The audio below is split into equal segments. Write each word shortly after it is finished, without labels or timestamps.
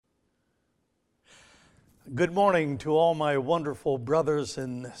Good morning to all my wonderful brothers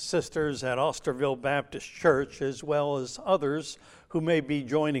and sisters at Osterville Baptist Church, as well as others who may be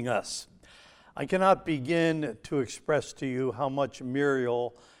joining us. I cannot begin to express to you how much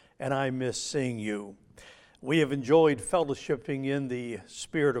Muriel and I miss seeing you. We have enjoyed fellowshipping in the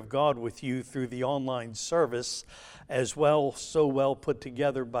Spirit of God with you through the online service, as well, so well put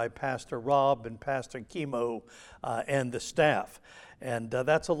together by Pastor Rob and Pastor Kimo and the staff. And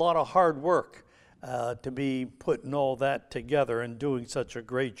that's a lot of hard work. To be putting all that together and doing such a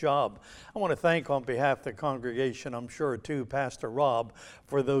great job. I want to thank on behalf of the congregation, I'm sure too, Pastor Rob,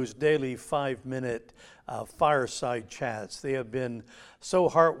 for those daily 5-minute fireside chats. They have been so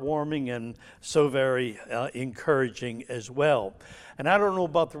heartwarming and so very encouraging as well. And I don't know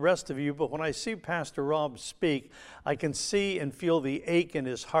about the rest of you, but when I see Pastor Rob speak, I can see and feel the ache in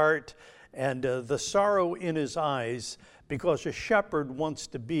his heart and the sorrow in his eyes, because a shepherd wants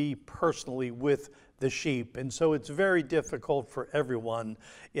to be personally with the sheep. And so it's very difficult for everyone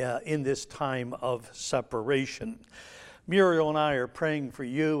in this time of separation. Muriel and I are praying for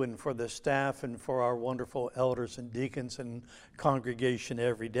you and for the staff and for our wonderful elders and deacons and congregation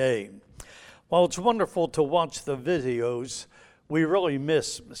every day. While it's wonderful to watch the videos, we really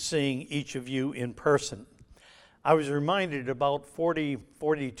miss seeing each of you in person. I was reminded about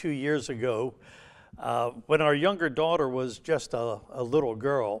 42 years ago, when our younger daughter was just a little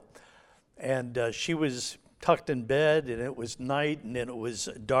girl, and she was tucked in bed, and it was night, and it was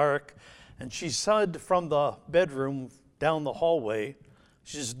dark, and she said from the bedroom down the hallway,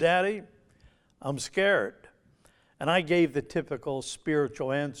 she says, "Daddy, I'm scared." And I gave the typical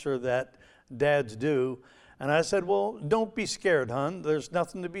spiritual answer that dads do, and I said, "Well, don't be scared, hon. There's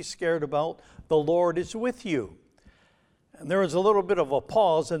nothing to be scared about. The Lord is with you." And there was a little bit of a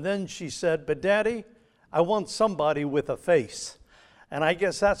pause, and then she said, "But Daddy, I want somebody with a face." And I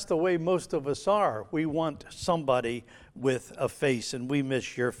guess that's the way most of us are. We want somebody with a face, and we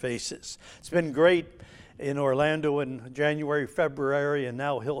miss your faces. It's been great in Orlando in January, February, and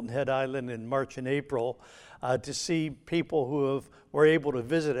now Hilton Head Island in March and April to see people who were able to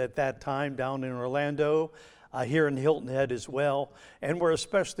visit at that time down in Orlando, here in Hilton Head as well. And we're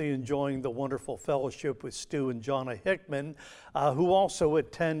especially enjoying the wonderful fellowship with Stu and Jonna Hickman, who also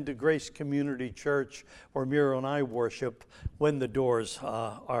attend Grace Community Church, where Muriel and I worship when the doors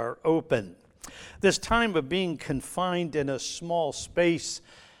are open. This time of being confined in a small space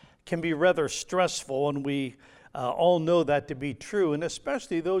can be rather stressful, and we all know that to be true, and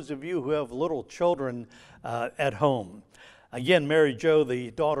especially those of you who have little children at home. Again, Mary Jo,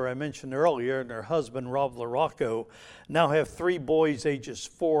 the daughter I mentioned earlier, and her husband, Rob LaRocco, now have 3 boys ages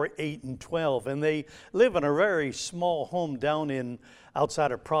 4, 8, and 12, and they live in a very small home down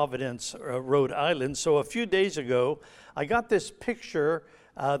outside of Providence, Rhode Island. So a few days ago, I got this picture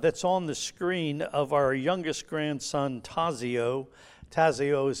that's on the screen of our youngest grandson, Tazio.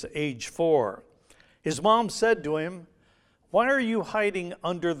 Tazio's age 4. His mom said to him, "Why are you hiding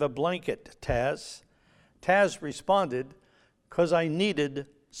under the blanket, Taz?" Taz responded, "'Cause I needed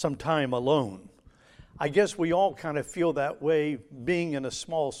some time alone." I guess we all kind of feel that way being in a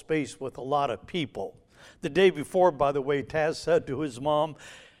small space with a lot of people. The day before, by the way, Taz said to his mom,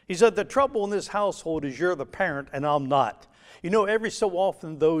 he said, "The trouble in this household is you're the parent and I'm not. You know, every so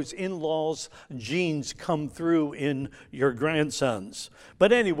often those in-laws' genes come through in your grandsons."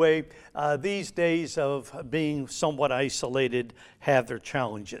 But anyway, these days of being somewhat isolated have their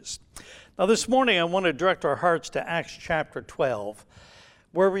challenges. Now this morning I want to direct our hearts to Acts chapter 12,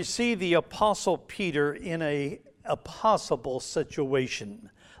 where we see the Apostle Peter in a possible situation,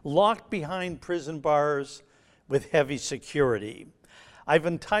 locked behind prison bars with heavy security. I've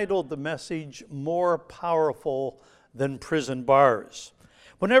entitled the message, "More Powerful Than Prison Bars."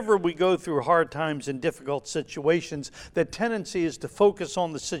 Whenever we go through hard times and difficult situations, the tendency is to focus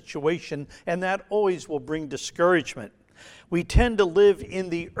on the situation, and that always will bring discouragement. We tend to live in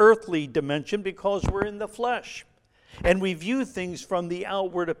the earthly dimension because we're in the flesh, and we view things from the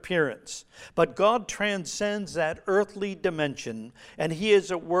outward appearance. But God transcends that earthly dimension, and He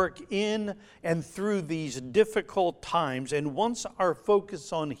is at work in and through these difficult times, and wants our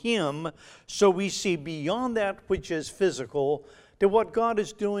focus on Him so we see beyond that which is physical to what God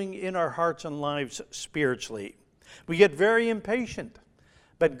is doing in our hearts and lives spiritually. We get very impatient,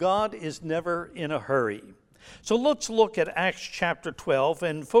 but God is never in a hurry. So let's look at Acts chapter 12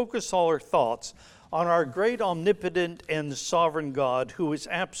 and focus all our thoughts on our great omnipotent and sovereign God who is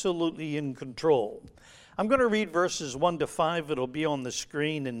absolutely in control. I'm going to read verses 1 to 5. It'll be on the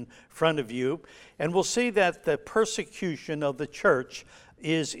screen in front of you. And we'll see that the persecution of the church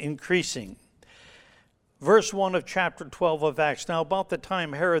is increasing. Verse 1 of chapter 12 of Acts. Now about the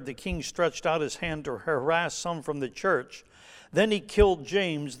time Herod the king stretched out his hand to harass some from the church, then he killed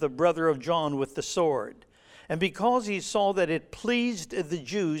James, the brother of John, with the sword. And because he saw that it pleased the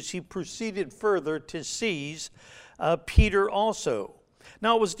Jews, he proceeded further to seize Peter also.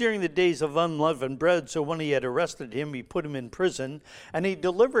 Now it was during the days of unleavened bread, so when he had arrested him, he put him in prison, and he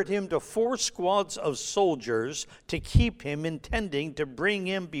delivered him to 4 squads of soldiers to keep him, intending to bring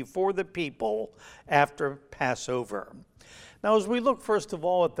him before the people after Passover. Now, as we look first of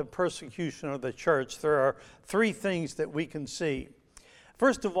all at the persecution of the church, there are 3 things that we can see.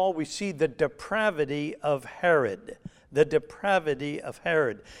 First of all, we see the depravity of Herod. The depravity of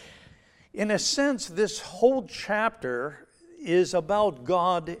Herod. In a sense, this whole chapter is about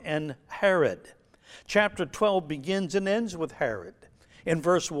God and Herod. Chapter 12 begins and ends with Herod. In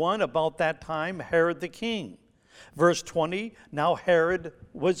verse 1, about that time, Herod the king. Verse 20, now Herod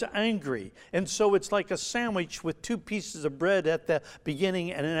was angry. And so it's like a sandwich with 2 pieces of bread at the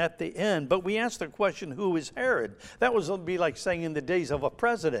beginning and at the end. But we ask the question, who is Herod? That would be like saying in the days of a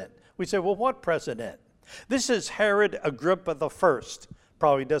president. We say, well, what president? This is Herod Agrippa the First.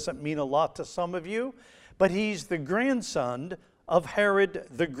 Probably doesn't mean a lot to some of you, but he's the grandson of Herod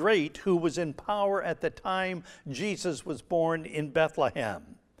the Great, who was in power at the time Jesus was born in Bethlehem.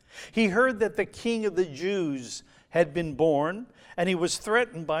 He heard that the king of the Jews had been born, and he was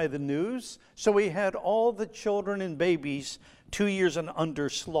threatened by the news, so he had all the children and babies 2 years and under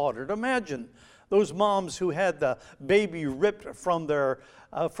slaughtered. Imagine those moms who had the baby ripped from their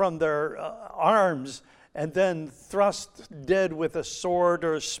arms and then thrust dead with a sword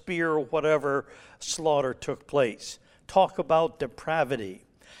or a spear or whatever. Slaughter took place. Talk about depravity.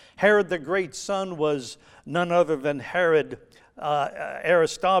 Herod the Great's son was none other than Herod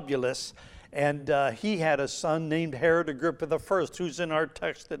Aristobulus, and he had a son named Herod Agrippa the First, who's in our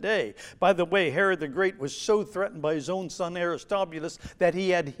text today. By the way, Herod the Great was so threatened by his own son Aristobulus that he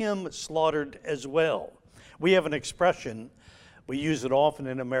had him slaughtered as well. We have an expression, we use it often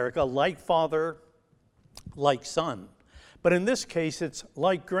in America, like father, like son. But in this case, it's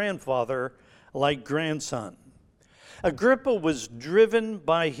like grandfather, like grandson. Agrippa was driven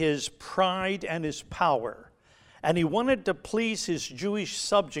by his pride and his power, and he wanted to please his Jewish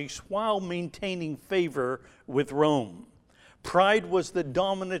subjects while maintaining favor with Rome. Pride was the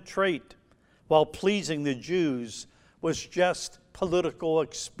dominant trait, while pleasing the Jews was just political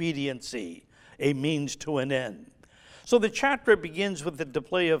expediency, a means to an end. So the chapter begins with the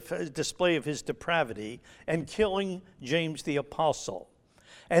display of his depravity and killing James the Apostle.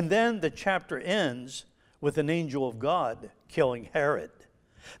 And then the chapter ends with an angel of God killing Herod.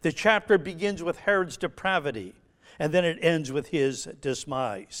 The chapter begins with Herod's depravity, and then it ends with his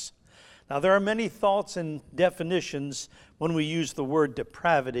demise. Now, there are many thoughts and definitions when we use the word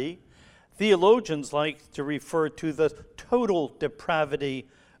depravity. Theologians like to refer to the total depravity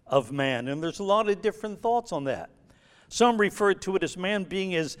of man, and there's a lot of different thoughts on that. Some refer to it as man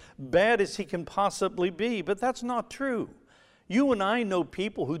being as bad as he can possibly be, but that's not true. You and I know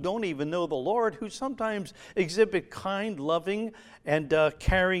people who don't even know the Lord who sometimes exhibit kind, loving, and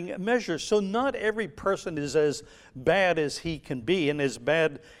caring measures. So not every person is as bad as he can be, and as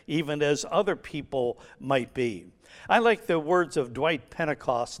bad even as other people might be. I like the words of Dwight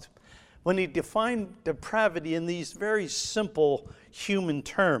Pentecost when he defined depravity in these very simple human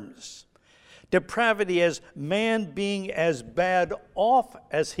terms. Depravity as man being as bad off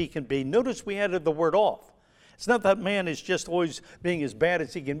as he can be. Notice we added the word off. It's not that man is just always being as bad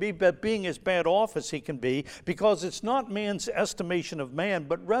as he can be, but being as bad off as he can be, because it's not man's estimation of man,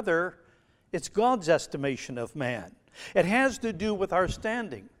 but rather it's God's estimation of man. It has to do with our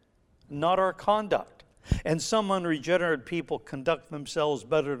standing, not our conduct. And some unregenerate people conduct themselves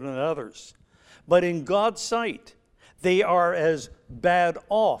better than others. But in God's sight, they are as bad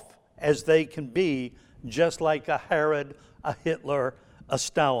off as they can be, just like a Herod, a Hitler, a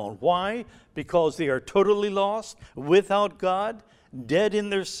Stalin. Why? Because they are totally lost, without God, dead in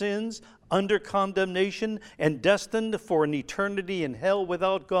their sins, under condemnation, and destined for an eternity in hell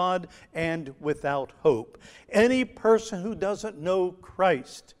without God and without hope. Any person who doesn't know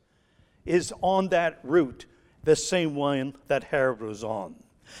Christ is on that route, the same one that Herod was on.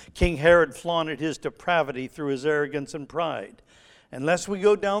 King Herod flaunted his depravity through his arrogance and pride. Unless we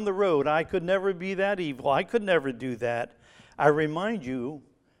go down the road, I could never be that evil. I could never do that. I remind you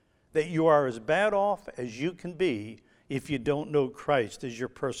that you are as bad off as you can be if you don't know Christ as your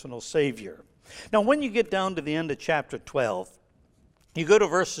personal Savior. Now, when you get down to the end of chapter 12, you go to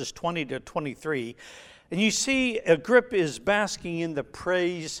verses 20 to 23, And you see, Agrippa is basking in the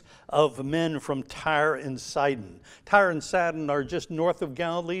praise of men from Tyre and Sidon. Tyre and Sidon are just north of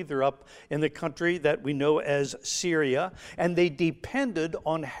Galilee. They're up in the country that we know as Syria. And they depended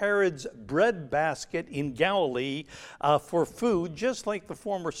on Herod's bread basket in Galilee for food, just like the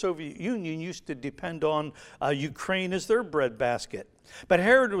former Soviet Union used to depend on Ukraine as their bread basket. But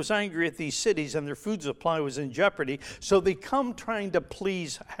Herod was angry at these cities, and their food supply was in jeopardy, so they come trying to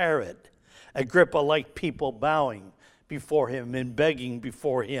please Herod. Agrippa liked people bowing before him and begging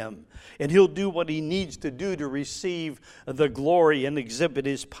before him. And he'll do what he needs to do to receive the glory and exhibit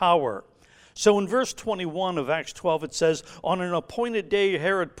his power. So in verse 21 of Acts 12 it says, "On an appointed day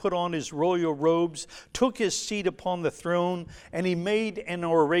Herod put on his royal robes, took his seat upon the throne, and he made an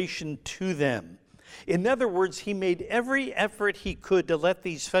oration to them." In other words, he made every effort he could to let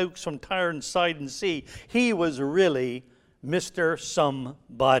these folks from Tyre and Sidon see he was really Mr.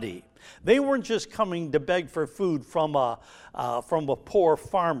 Somebody. They weren't just coming to beg for food from a poor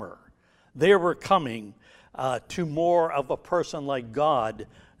farmer. They were coming to more of a person like God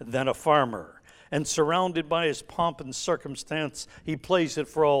than a farmer. And surrounded by his pomp and circumstance, he plays it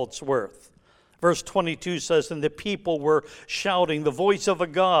for all it's worth. Verse 22 says, "And the people were shouting, the voice of a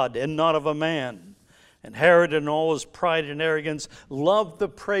God and not of a man. And Herod in all his pride and arrogance loved the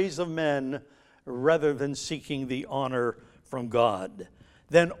praise of men rather than seeking the honor from God."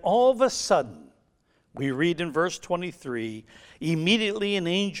 Then all of a sudden, we read in verse 23, "Immediately an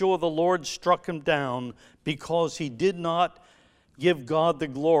angel of the Lord struck him down because he did not give God the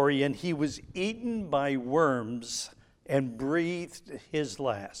glory, and he was eaten by worms and breathed his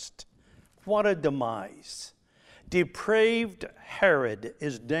last." What a demise. Depraved Herod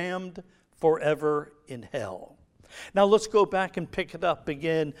is damned forever in hell. Now let's go back and pick it up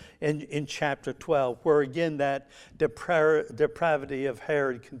again in chapter 12, where again that depravity of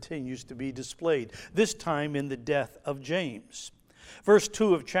Herod continues to be displayed, this time in the death of James. Verse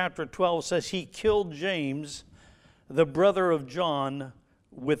 2 of chapter 12 says, "He killed James, the brother of John,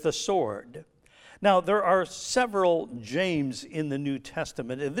 with a sword." Now there are several James in the New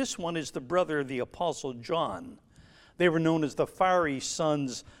Testament, and this one is the brother of the Apostle John. They were known as the fiery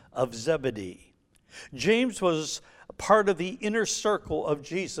sons of Zebedee. James was part of the inner circle of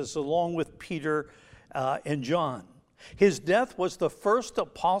Jesus along with Peter and John. His death was the first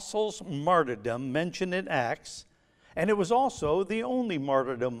apostle's martyrdom mentioned in Acts, and it was also the only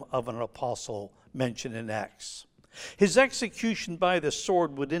martyrdom of an apostle mentioned in Acts. His execution by the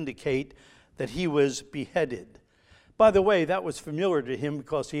sword would indicate that he was beheaded. By the way, that was familiar to him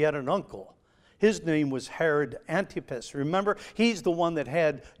because he had an uncle. His name was Herod Antipas. Remember, he's the one that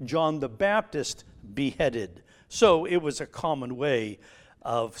had John the Baptist beheaded. So it was a common way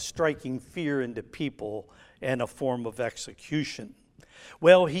of striking fear into people and a form of execution.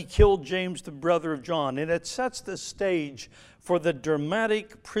 Well, he killed James, the brother of John, and it sets the stage for the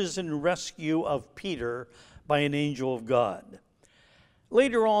dramatic prison rescue of Peter by an angel of God.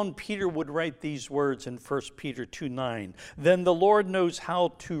 Later on, Peter would write these words in 1 Peter 2:9. "Then the Lord knows how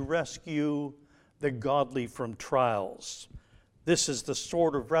to rescue the godly from trials." This is the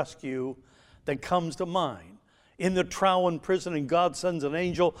sort of rescue that comes to mind. In the trial in prison, and God sends an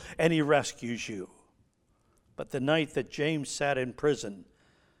angel and he rescues you. But the night that James sat in prison,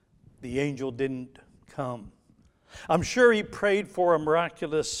 the angel didn't come. I'm sure he prayed for a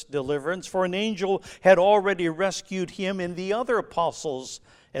miraculous deliverance, for an angel had already rescued him and the other apostles,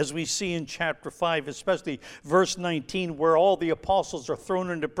 as we see in chapter 5, especially verse 19, where all the apostles are thrown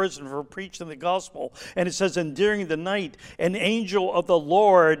into prison for preaching the gospel. And it says, "And during the night, an angel of the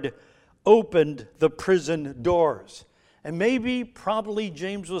Lord opened the prison doors." And probably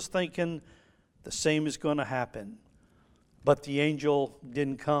James was thinking the same is going to happen. But the angel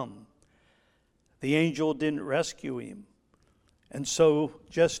didn't come. The angel didn't rescue him. And so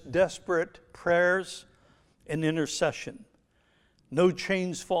just desperate prayers and intercession. No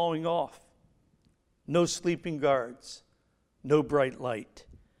chains falling off. No sleeping guards. No bright light.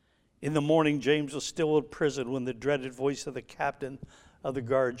 In the morning, James was still in prison when the dreaded voice of the captain of the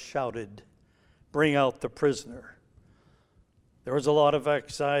guard shouted, "Bring out the prisoner." There was a lot of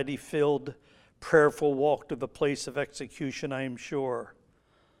anxiety-filled, prayerful walk to the place of execution, I am sure.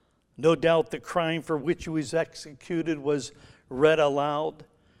 No doubt the crime for which he was executed was read aloud.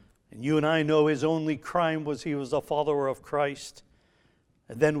 And you and I know his only crime was he was a follower of Christ.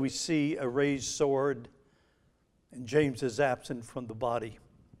 And then we see a raised sword, and James is absent from the body,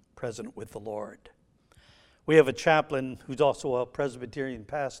 present with the Lord. We have a chaplain who's also a Presbyterian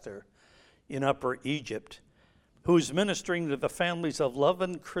pastor in Upper Egypt, who's ministering to the families of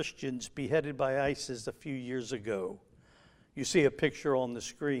 11 Christians beheaded by ISIS a few years ago. You see a picture on the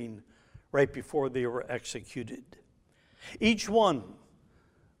screen right before they were executed. Each one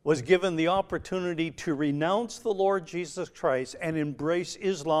was given the opportunity to renounce the Lord Jesus Christ and embrace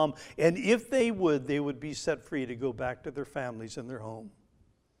Islam, and if they would be set free to go back to their families and their home.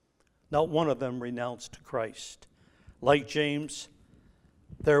 Not one of them renounced Christ. Like James,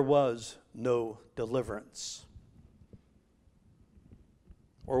 there was no deliverance.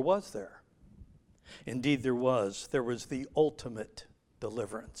 Or was there? Indeed, there was. There was the ultimate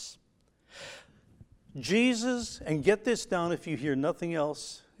deliverance. Jesus, and get this down if you hear nothing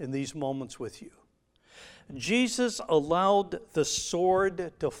else in these moments with you, Jesus allowed the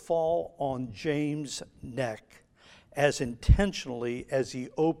sword to fall on James' neck as intentionally as he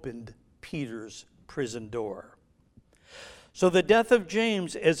opened Peter's prison door. So the death of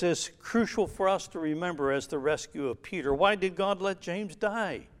James is as crucial for us to remember as the rescue of Peter. Why did God let James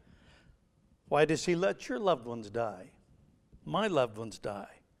die? Why does he let your loved ones die? My loved ones die?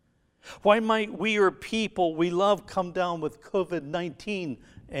 Why might we or people we love come down with COVID-19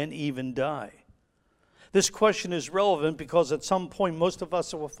 and even die? This question is relevant because at some point most of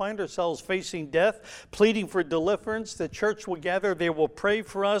us will find ourselves facing death, pleading for deliverance. The church will gather, they will pray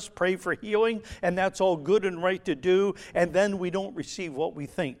for us, pray for healing, and that's all good and right to do, and then we don't receive what we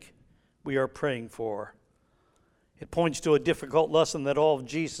think we are praying for. It points to a difficult lesson that all of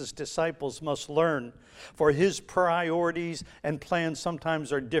Jesus' disciples must learn, for his priorities and plans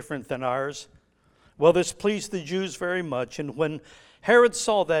sometimes are different than ours. Well, this pleased the Jews very much, and when Herod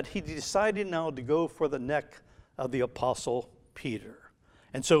saw that, he decided now to go for the neck of the apostle Peter.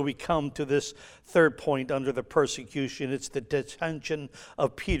 And so we come to this third point under the persecution. It's the detention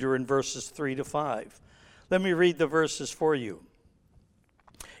of Peter in verses 3 to 5. Let me read the verses for you.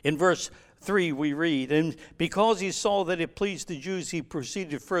 In verse 3 we read, "And because he saw that it pleased the Jews, he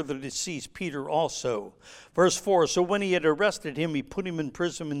proceeded further to seize Peter also." Verse 4, "So when he had arrested him, he put him in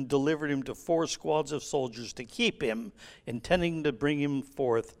prison and delivered him to 4 squads of soldiers to keep him, intending to bring him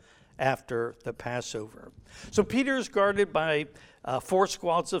forth after the Passover." So Peter is guarded by 4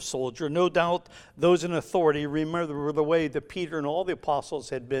 squads of soldiers. No doubt those in authority remember the way that Peter and all the apostles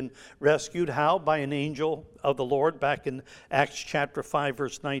had been rescued. How? By an angel of the Lord back in Acts chapter 5,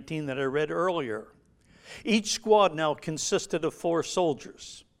 verse 19 that I read earlier. Each squad now consisted of 4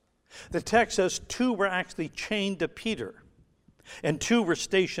 soldiers. The text says 2 were actually chained to Peter, and 2 were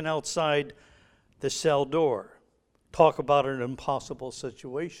stationed outside the cell door. Talk about an impossible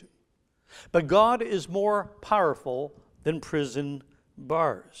situation. But God is more powerful than prison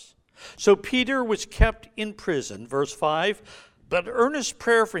bars. So Peter was kept in prison. Verse 5, "But earnest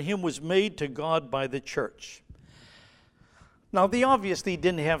prayer for him was made to God by the church." Now, they obviously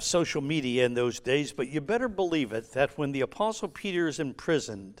didn't have social media in those days, but you better believe it that when the Apostle Peter is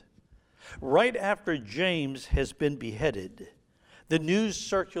imprisoned, right after James has been beheaded, the news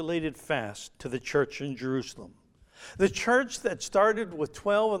circulated fast to the church in Jerusalem. The church that started with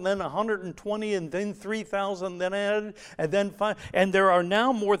 12 and then 120 and then 3,000 then added and then 5. And there are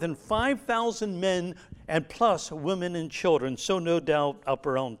now more than 5,000 men and plus women and children. So no doubt up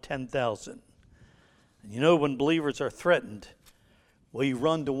around 10,000. You know, when believers are threatened, we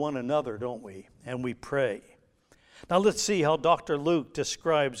run to one another, don't we? And we pray. Now let's see how Dr. Luke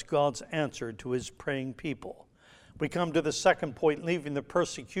describes God's answer to his praying people. We come to the second point, leaving the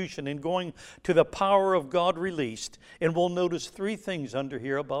persecution and going to the power of God released. And we'll notice 3 things under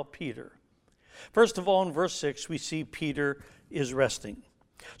here about Peter. First of all, in verse 6, we see Peter is resting.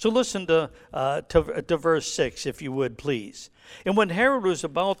 So listen to verse 6, if you would, please. "And when Herod was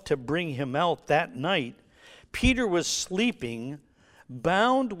about to bring him out that night, Peter was sleeping,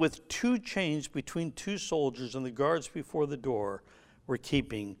 bound with 2 chains between 2 soldiers, and the guards before the door were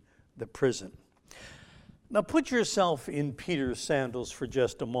keeping the prison." Now put yourself in Peter's sandals for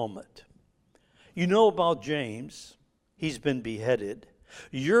just a moment. You know about James. He's been beheaded.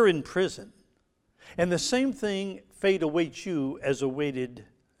 You're in prison. And the same fate awaits you as awaited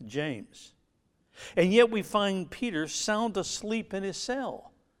James. And yet we find Peter sound asleep in his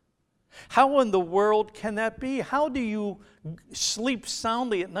cell. How in the world can that be? How do you sleep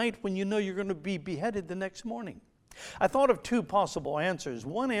soundly at night when you know you're going to be beheaded the next morning? I thought of 2 possible answers.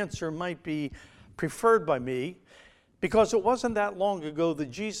 One answer might be preferred by me, because it wasn't that long ago that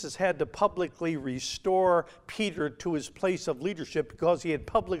Jesus had to publicly restore Peter to his place of leadership because he had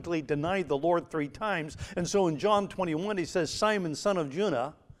publicly denied the Lord 3 times. And so in John 21, he says, "Simon, son of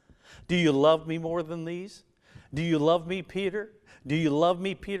Jonah, do you love me more than these? Do you love me, Peter? Do you love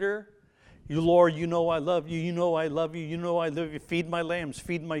me, Peter? You, Lord, you know I love you. You know I love you. You know I love you. Feed my lambs,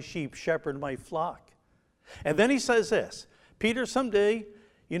 feed my sheep, shepherd my flock." And then he says this, "Peter, someday,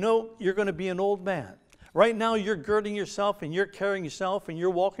 you know, you're going to be an old man. Right now you're girding yourself and you're carrying yourself and you're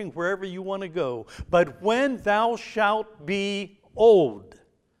walking wherever you want to go. But when thou shalt be old,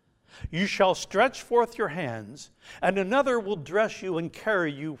 you shall stretch forth your hands, and another will dress you and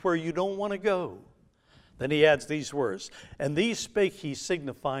carry you where you don't want to go. Then he adds these words, and these spake he,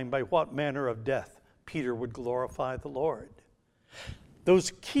 signifying by what manner of death Peter would glorify the Lord.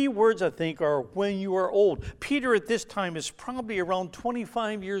 Those key words, I think, are when you are old. Peter at this time is probably around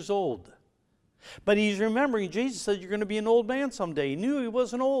 25 years old. But he's remembering, Jesus said, you're going to be an old man someday. He knew he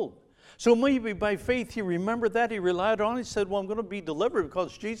wasn't old. So maybe by faith he remembered that. He relied on it. He said, well, I'm going to be delivered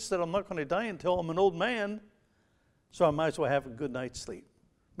because Jesus said I'm not going to die until I'm an old man. So I might as well have a good night's sleep.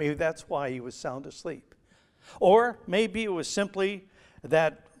 Maybe that's why he was sound asleep. Or maybe it was simply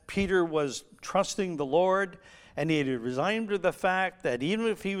that Peter was trusting the Lord and he had resigned to the fact that even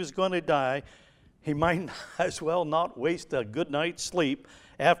if he was going to die, he might as well not waste a good night's sleep.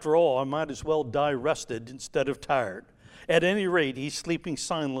 After all, I might as well die rested instead of tired. At any rate, he's sleeping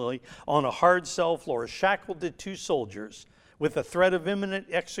silently on a hard cell floor, shackled to two soldiers with the threat of imminent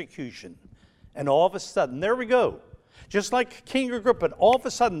execution. And all of a sudden, there we go. Just like King Agrippa, all of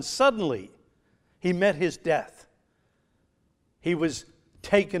a sudden, suddenly, he met his death. He was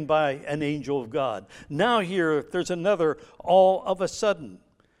taken by an angel of God. Now here, there's another all of a sudden.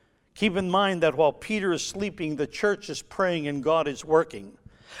 Keep in mind that while Peter is sleeping, the church is praying and God is working.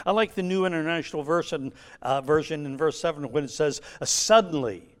 I like the New International Version in verse 7 when it says,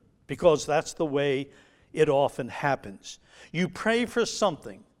 suddenly, because that's the way it often happens. You pray for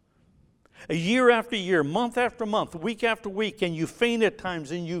something, a year after year, month after month, week after week, and you faint at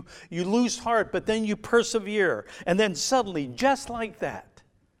times and you lose heart, but then you persevere. And then suddenly, just like that,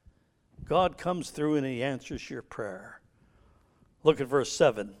 God comes through and he answers your prayer. Look at verse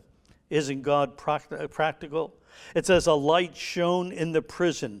 7. Isn't God practical? It says, a light shone in the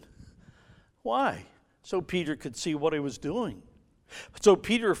prison. Why? So Peter could see what he was doing. So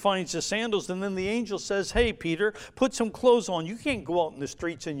Peter finds the sandals, and then the angel says, hey, Peter, put some clothes on. You can't go out in the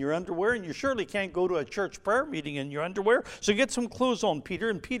streets in your underwear, and you surely can't go to a church prayer meeting in your underwear. So get some clothes on, Peter.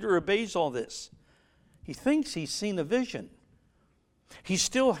 And Peter obeys all this. He thinks he's seen a vision. He's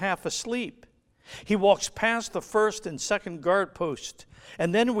still half asleep. He walks past the first and second guard post.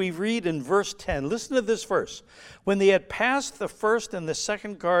 And then we read in verse 10, listen to this verse. When they had passed the first and the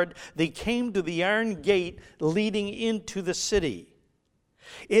second guard, they came to the iron gate leading into the city.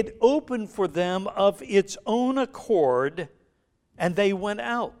 It opened for them of its own accord, and they went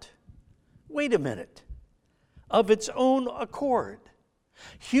out. Wait a minute. Of its own accord.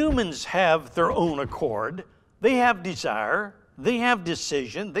 Humans have their own accord. They have desire. They have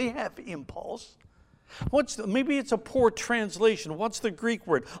decision. They have impulse. Maybe it's a poor translation. What's the Greek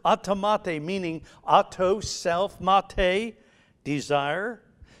word? Automate, meaning auto, self, mate, desire,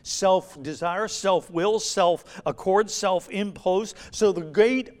 self-desire, self-will, self-accord, self-impose. So the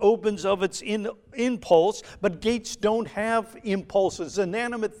gate opens of its impulse, but gates don't have impulses.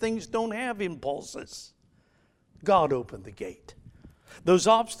 Inanimate things don't have impulses. God opened the gate. Those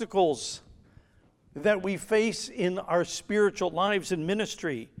obstacles that we face in our spiritual lives and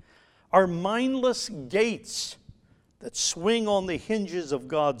ministry are mindless gates that swing on the hinges of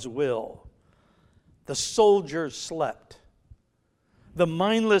God's will. The soldiers slept. The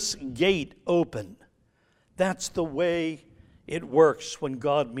mindless gate opened. That's the way it works when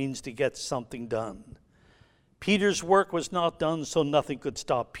God means to get something done. Peter's work was not done, so nothing could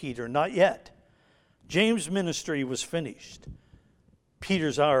stop Peter. Not yet. James' ministry was finished.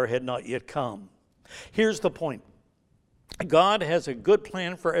 Peter's hour had not yet come. Here's the point. God has a good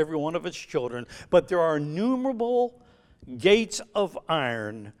plan for every one of his children, but there are innumerable gates of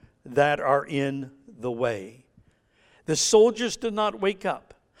iron that are in the way. The soldiers did not wake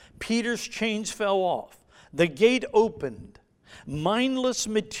up. Peter's chains fell off. The gate opened. Mindless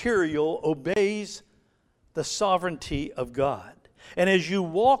material obeys the sovereignty of God. And as you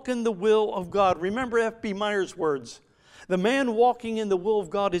walk in the will of God, remember F.B. Meyer's words, the man walking in the will of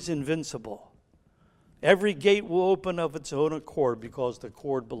God is invincible. Every gate will open of its own accord because the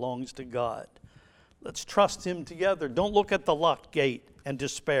cord belongs to God. Let's trust him together. Don't look at the locked gate and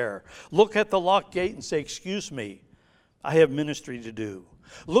despair. Look at the locked gate and say, excuse me, I have ministry to do.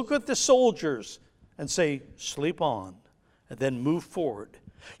 Look at the soldiers and say, sleep on, and then move forward.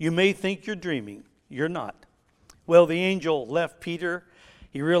 You may think you're dreaming. You're not. Well, the angel left Peter.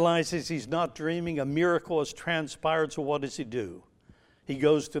 He realizes he's not dreaming. A miracle has transpired, so what does he do? He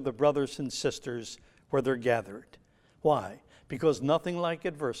goes to the brothers and sisters where they're gathered. Why? Because nothing like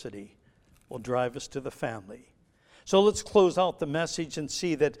adversity will drive us to the family. So let's close out the message and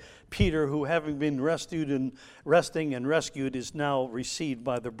see that Peter, who having been resting and rescued, is now received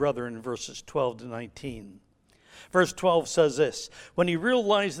by the brethren in verses 12 to 19. Verse 12 says this, "When he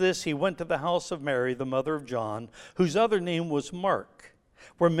realized this, he went to the house of Mary, the mother of John, whose other name was Mark,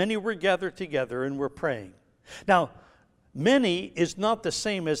 where many were gathered together and were praying." Now, many is not the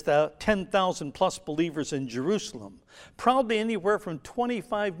same as the 10,000 plus believers in Jerusalem. Probably anywhere from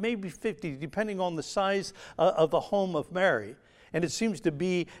 25, maybe 50, depending on the size of the home of Mary. And it seems to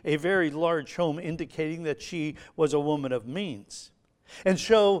be a very large home, indicating that she was a woman of means. And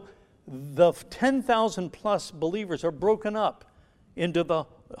so the 10,000 plus believers are broken up into the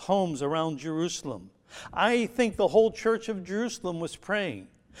homes around Jerusalem. I think the whole church of Jerusalem was praying.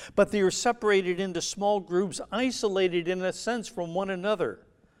 But they were separated into small groups, isolated in a sense from one another.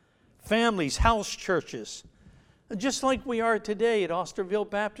 Families, house churches. Just like we are today at Osterville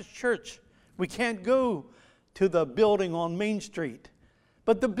Baptist Church. We can't go to the building on Main Street.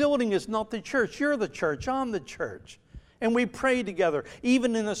 But the building is not the church. You're the church. I'm the church. And we pray together,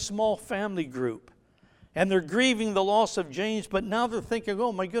 even in a small family group. And they're grieving the loss of James, but now they're thinking,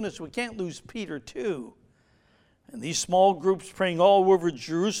 oh my goodness, we can't lose Peter too. And these small groups praying all over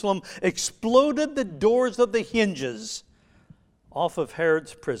Jerusalem exploded the doors of the hinges off of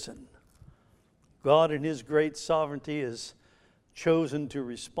Herod's prison. God in his great sovereignty has chosen to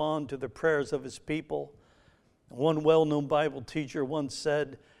respond to the prayers of his people. One well-known Bible teacher once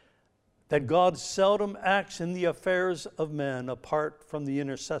said that God seldom acts in the affairs of men apart from the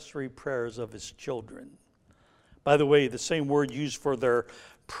intercessory prayers of his children. By the way, the same word used for their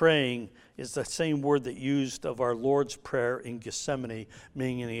praying is the same word that used of our Lord's Prayer in Gethsemane,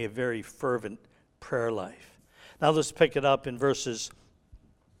 meaning a very fervent prayer life. Now let's pick it up in verses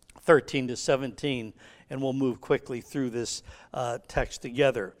 13 to 17, and we'll move quickly through this text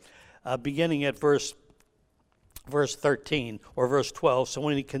together. Beginning at verse 13 or verse 12. So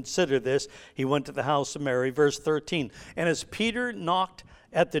when he considered this, he went to the house of Mary. Verse 13. And as Peter knocked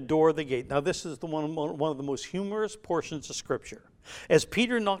at the door of the gate. Now this is one of the most humorous portions of Scripture. As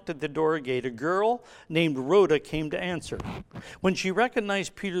Peter knocked at the door of the gate, a girl named Rhoda came to answer. When she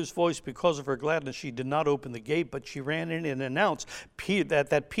recognized Peter's voice because of her gladness, she did not open the gate, but she ran in and announced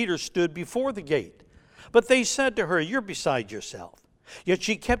that Peter stood before the gate. But they said to her, "You're beside yourself." Yet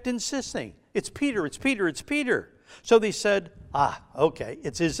she kept insisting, "It's Peter, it's Peter, it's Peter." So they said, okay,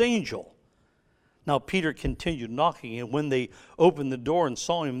 it's his angel. Now Peter continued knocking, and when they opened the door and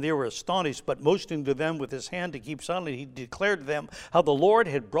saw him, they were astonished. But motioning to them with his hand to keep silent, he declared to them how the Lord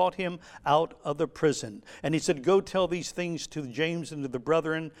had brought him out of the prison. And he said, "Go tell these things to James and to the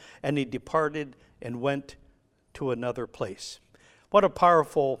brethren." And he departed and went to another place. What a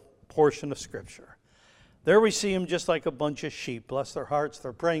powerful portion of Scripture. There we see him just like a bunch of sheep. Bless their hearts,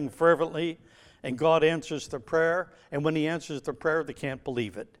 they're praying fervently, and God answers the prayer. And when he answers the prayer, they can't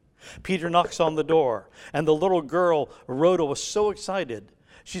believe it. Peter knocks on the door, and the little girl, Rhoda, was so excited.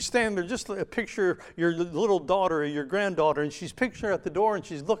 She's standing there, just picture your little daughter or your granddaughter, and she's picturing at the door, and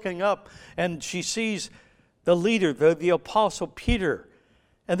she's looking up, and she sees the leader, the apostle Peter.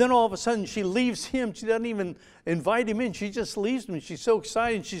 And then all of a sudden, she leaves him. She doesn't even invite him in. She just leaves him. She's so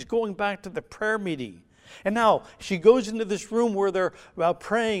excited. She's going back to the prayer meeting. And now she goes into this room where they're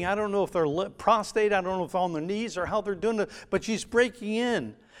praying. I don't know if they're prostrate. I don't know if they're on their knees or how they're doing it, but she's breaking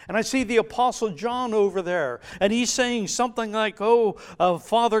in. And I see the Apostle John over there, and he's saying something like,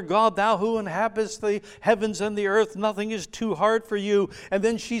 Father God, thou who inhabitest the heavens and the earth, nothing is too hard for you. And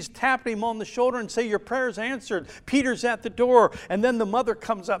then she's tapping him on the shoulder and say, your prayer's answered. Peter's at the door. And then the mother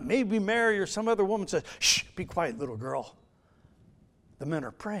comes up, maybe Mary or some other woman, says, "Shh, be quiet, little girl. The men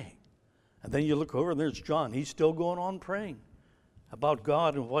are praying." And then you look over, and there's John. He's still going on praying about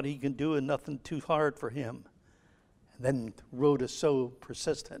God and what he can do, and nothing too hard for him. Then Rhoda's so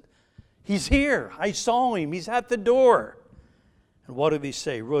persistent. "He's here. I saw him. He's at the door." And what did he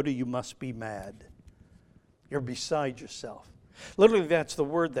say? "Rhoda, you must be mad. You're beside yourself." Literally, that's the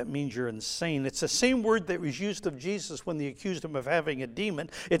word that means you're insane. It's the same word that was used of Jesus when they accused him of having a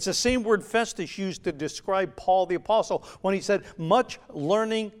demon. It's the same word Festus used to describe Paul the apostle when he said, "Much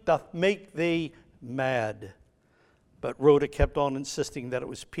learning doth make thee mad." But Rhoda kept on insisting that it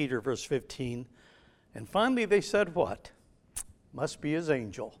was Peter, verse 15. And finally they said what? Must be his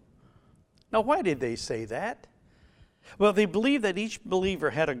angel. Now why did they say that? Well, they believed that each believer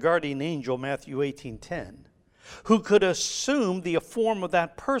had a guardian angel, Matthew 18:10, who could assume the form of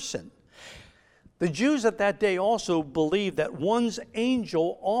that person. The Jews at that day also believed that one's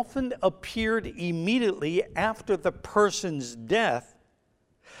angel often appeared immediately after the person's death,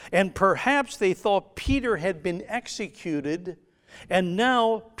 and perhaps they thought Peter had been executed, and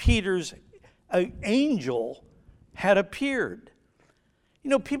now Peter's angel had appeared. You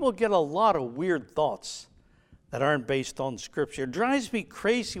know, people get a lot of weird thoughts that aren't based on Scripture. It drives me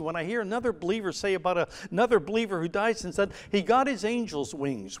crazy when I hear another believer say about another believer who dies and said, he got his angel's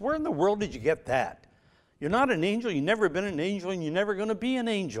wings. Where in the world did you get that? You're not an angel, you've never been an angel, and you're never going to be an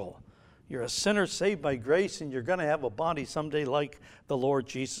angel. You're a sinner saved by grace, and you're going to have a body someday like the Lord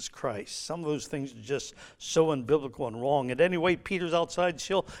Jesus Christ. Some of those things are just so unbiblical and wrong. At any rate, Peter's outside.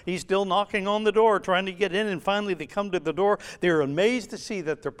 He's still knocking on the door, trying to get in, and finally they come to the door. They're amazed to see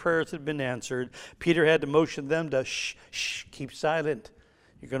that their prayers had been answered. Peter had to motion them to shh, keep silent.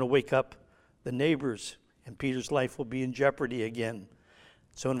 You're going to wake up the neighbors, and Peter's life will be in jeopardy again.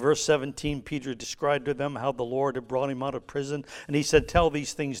 So in verse 17, Peter described to them how the Lord had brought him out of prison. And he said, tell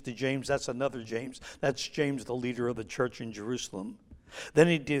these things to James. That's another James. That's James, the leader of the church in Jerusalem. Then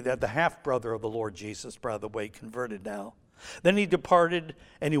he did that, the half-brother of the Lord Jesus, by the way, converted now. Then he departed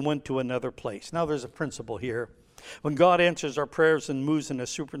and he went to another place. Now there's a principle here. When God answers our prayers and moves in a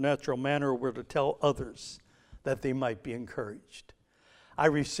supernatural manner, we're to tell others that they might be encouraged. I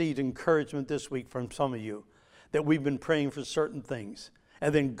received encouragement this week from some of you that we've been praying for certain things.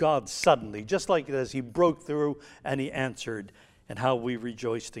 And then God suddenly, just like this, he broke through and he answered, and how we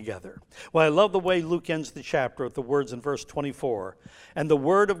rejoice together. Well, I love the way Luke ends the chapter with the words in verse 24. And the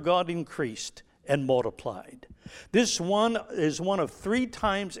word of God increased and multiplied. This one is one of 3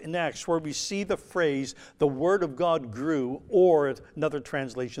 times in Acts where we see the phrase, the word of God grew, or another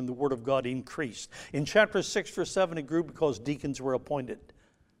translation, the word of God increased. In chapter 6, verse 7, it grew because deacons were appointed.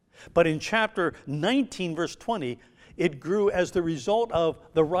 But in chapter 19, verse 20, it grew as the result of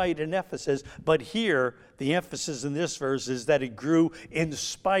the riot in Ephesus. But here, the emphasis in this verse is that it grew in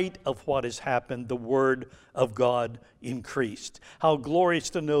spite of what has happened. The word of God increased. How glorious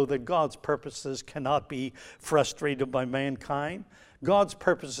to know that God's purposes cannot be frustrated by mankind. God's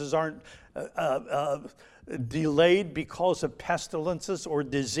purposes aren't delayed because of pestilences or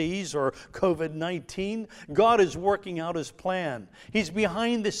disease or COVID-19. God is working out his plan. He's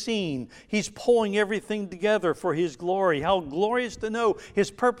behind the scene. He's pulling everything together for his glory. How glorious to know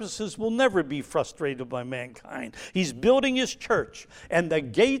his purposes will never be frustrated by mankind. He's building his church, and the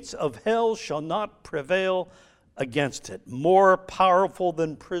gates of hell shall not prevail against it. More powerful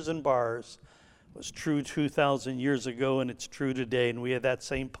than prison bars. Was true 2,000 years ago, and it's true today, and we have that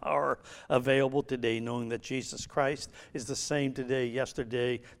same power available today, knowing that Jesus Christ is the same today,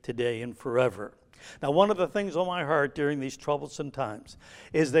 yesterday, today, and forever. Now, one of the things on my heart during these troublesome times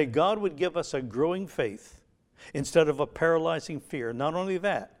is that God would give us a growing faith instead of a paralyzing fear. Not only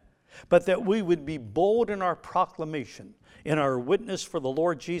that, but that we would be bold in our proclamation, in our witness for the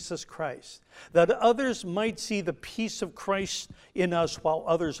Lord Jesus Christ, that others might see the peace of Christ in us while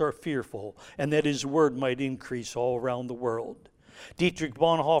others are fearful, and that his word might increase all around the world. Dietrich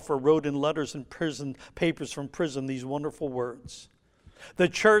Bonhoeffer wrote in letters and papers from prison these wonderful words. The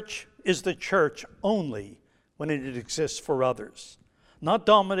church is the church only when it exists for others, not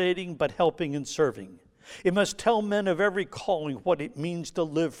dominating but helping and serving. It must tell men of every calling what it means to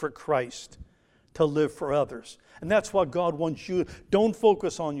live for Christ, to live for others. And that's what God wants you. Don't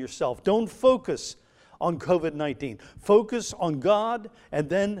focus on yourself. Don't focus on COVID-19. Focus on God and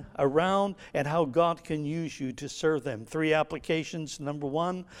then around and how God can use you to serve them. 3 applications. Number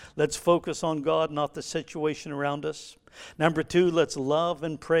 1, let's focus on God, not the situation around us. Number 2, let's love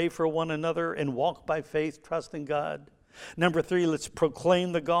and pray for one another and walk by faith, trusting God. Number 3, let's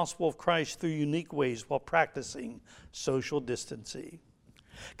proclaim the gospel of Christ through unique ways while practicing social distancing.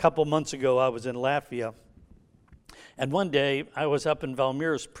 A couple months ago, I was in Latvia, and one day I was up in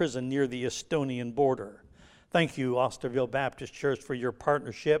Valmieras prison near the Estonian border. Thank you, Osterville Baptist Church, for your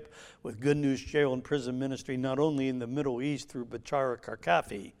partnership with Good News Jail and Prison Ministry, not only in the Middle East through Bachara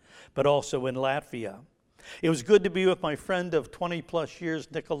Karkafi, but also in Latvia. It was good to be with my friend of 20-plus years,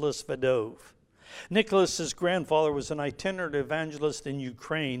 Nicholas Vadov. Nicholas's grandfather was an itinerant evangelist in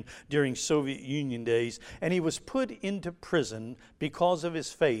Ukraine during Soviet Union days, and he was put into prison because of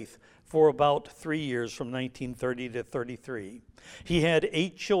his faith for about 3 years from 1930 to 33. He had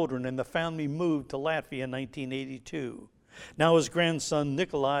 8 children, and the family moved to Latvia in 1982. Now his grandson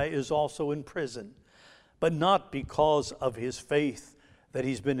Nikolai is also in prison, but not because of his faith that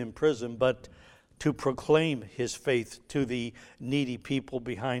he's been in prison, but to proclaim his faith to the needy people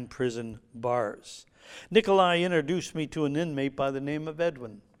behind prison bars. Nikolai introduced me to an inmate by the name of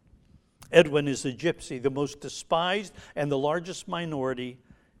Edwin. Edwin is a gypsy, the most despised and the largest minority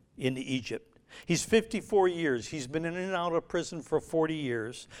in Egypt. He's 54 years. He's been in and out of prison for 40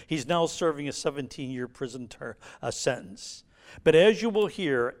 years. He's now serving a 17-year prison sentence. But as you will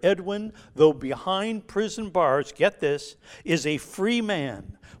hear, Edwin, though behind prison bars, get this, is a free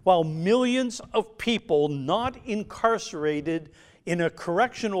man while millions of people not incarcerated in a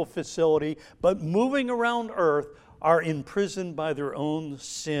correctional facility but moving around earth are imprisoned by their own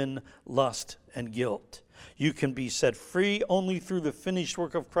sin, lust, and guilt. You can be set free only through the finished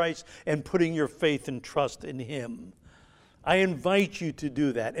work of Christ and putting your faith and trust in Him. I invite you to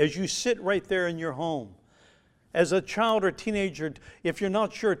do that as you sit right there in your home. As a child or teenager, if you're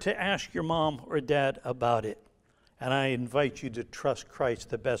not sure, to ask your mom or dad about it. And I invite you to trust Christ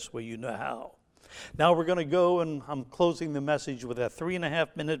the best way you know how. Now we're going to go, and I'm closing the message with a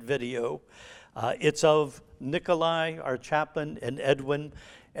 3.5-minute video. It's of Nikolai, our chaplain, and Edwin.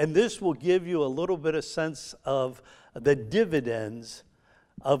 And this will give you a little bit of sense of the dividends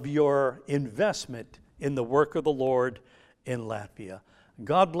of your investment in the work of the Lord in Latvia.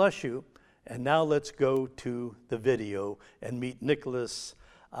 God bless you. And now let's go to the video and meet Nicholas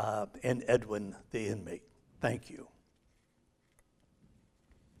and Edwin, the inmate. Thank you.